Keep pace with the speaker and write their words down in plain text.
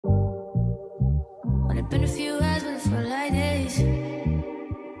Only been a few hours, but it felt like days.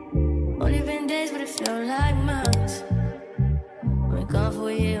 Only been days, but it felt like months. Been gone for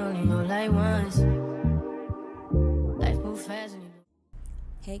a year, only go like once. Life moves fast and you.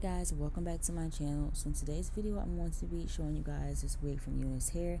 Hey guys, welcome back to my channel. So in today's video, I'm going to be showing you guys this wig from UNice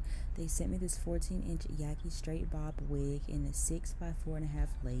hair. They sent me this 14-inch Yaki straight bob wig in a 6 by 4.5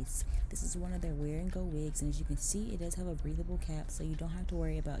 lace. This is one of their wear and go wigs, and as you can see, it does have a breathable cap, so you don't have to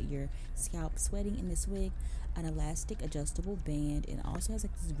worry about your scalp sweating in this wig. An elastic adjustable band, and also has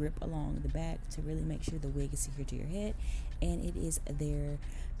like this grip along the back to really make sure the wig is secure to your head. And it is their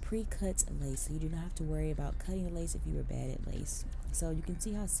pre-cut lace, so you do not have to worry about cutting the lace if you were bad at lace. So you can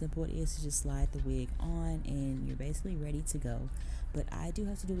see how simple it is to just slide the wig on and you're basically ready to go. But I do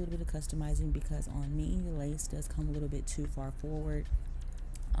have to do a little bit of customizing because on me the lace does come a little bit too far forward,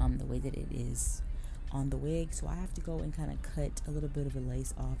 the way that it is on the wig, so I have to go and kind of cut a little bit of the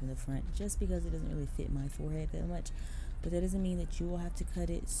lace off in the front just because it doesn't really fit my forehead that much. But that doesn't mean that you will have to cut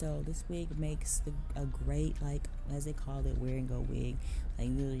it. So this wig makes a great, like, as they call it, wear and go wig. Like,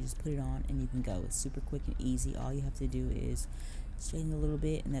 you literally just put it on and you can go. It's super quick and easy. All you have to do is straighten a little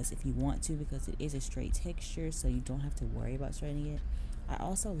bit, and that's if you want to, because it is a straight texture, so you don't have to worry about straightening it. I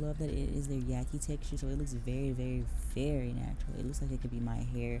also love that it is their Yaki texture, so it looks very, very, very natural. It looks like it could be my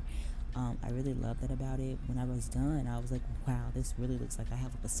hair. I really love that about it. When I was done, I was like, wow, this really looks like I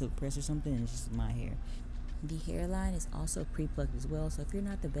have like a silk press or something, and it's just my hair. The hairline is also pre-plucked as well, so if you're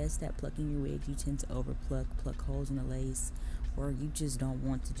not the best at plucking your wigs, you tend to pluck holes in the lace, or you just don't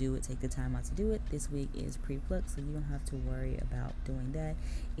want to do it, take the time out to do it, this wig is pre-plucked, so you don't have to worry about doing that.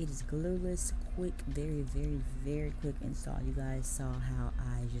 It is glueless, quick, very, very, very quick install. You guys saw how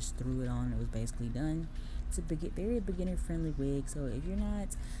I just threw it on, it was basically done. It's a very beginner friendly wig, so if you're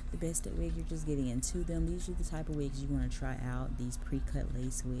not the best at wigs, you're just getting into them, these are the type of wigs you want to try out, these pre-cut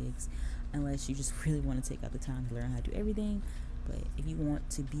lace wigs, unless you just really want to take out the time to learn how to do everything. But if you want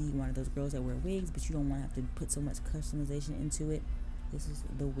to be one of those girls that wear wigs but you don't want to have to put so much customization into it, this is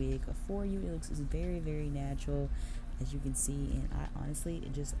the wig for you. It's very, very natural, as you can see, and I honestly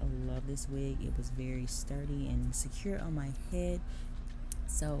just love this wig. It was very sturdy and secure on my head,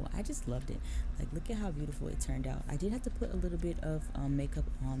 so I just loved it. Like, look at how beautiful it turned out. I did have to put a little bit of makeup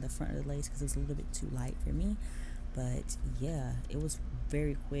on the front of the lace because it was a little bit too light for me, but yeah, it was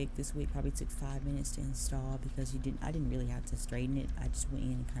very quick. This wig probably took 5 minutes to install because I didn't really have to straighten it. I just went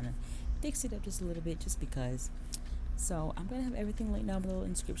in and kind of fixed it up just a little bit just because. So I'm gonna have everything linked down below in the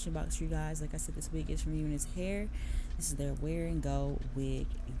description box for you guys. Like I said, this wig is from UNice hair. This is their wear and go wig,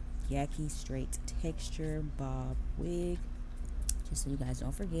 Yaki straight texture bob wig. Just so you guys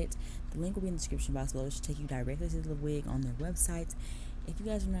don't forget, the link will be in the description box below. It should take you directly to the wig on their website. If you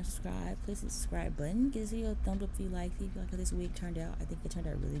guys are not subscribed, please hit the subscribe button. Give this video a thumbs up if you like it. If you like how this wig turned out, I think it turned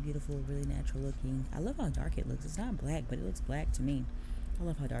out really beautiful, really natural looking. I love how dark it looks. It's not black, but it looks black to me. I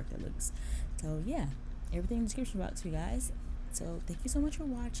love how dark that looks. So yeah, everything in the description box for you guys. So thank you so much for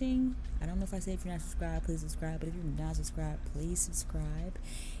watching. I don't know if I said if you're not subscribed, please subscribe. But if you're not subscribed, please subscribe.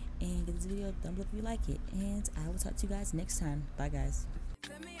 And give this video a thumbs up if you like it. And I will talk to you guys next time. Bye guys.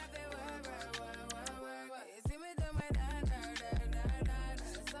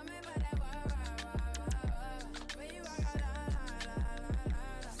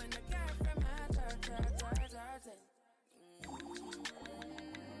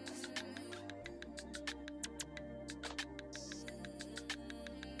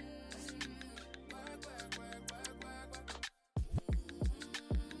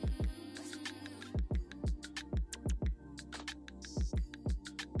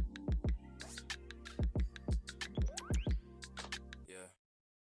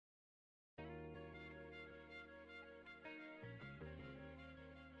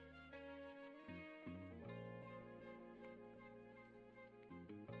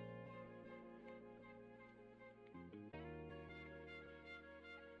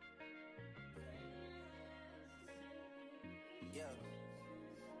 Yeah.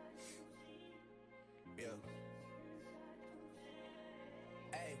 Yeah.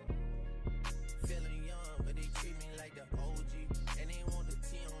 Hey. Feeling young, but they treat me like the OG. And they want the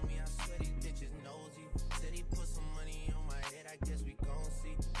T on me, I swear these bitches nosy. Said he put some money on my head, I guess we gon'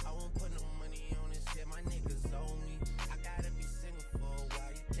 see. I won't put no money on this shit, my niggas owe me. I gotta be single for a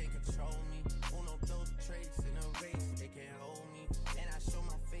while, you can't control me. Uno those traits in a race, they can't hold me. And I show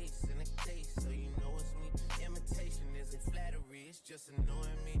my face in the case, so you know it's me. Imitation isn't flattery, it's just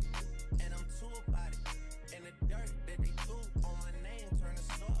annoying me. And I'm too about it. And the dirt that they put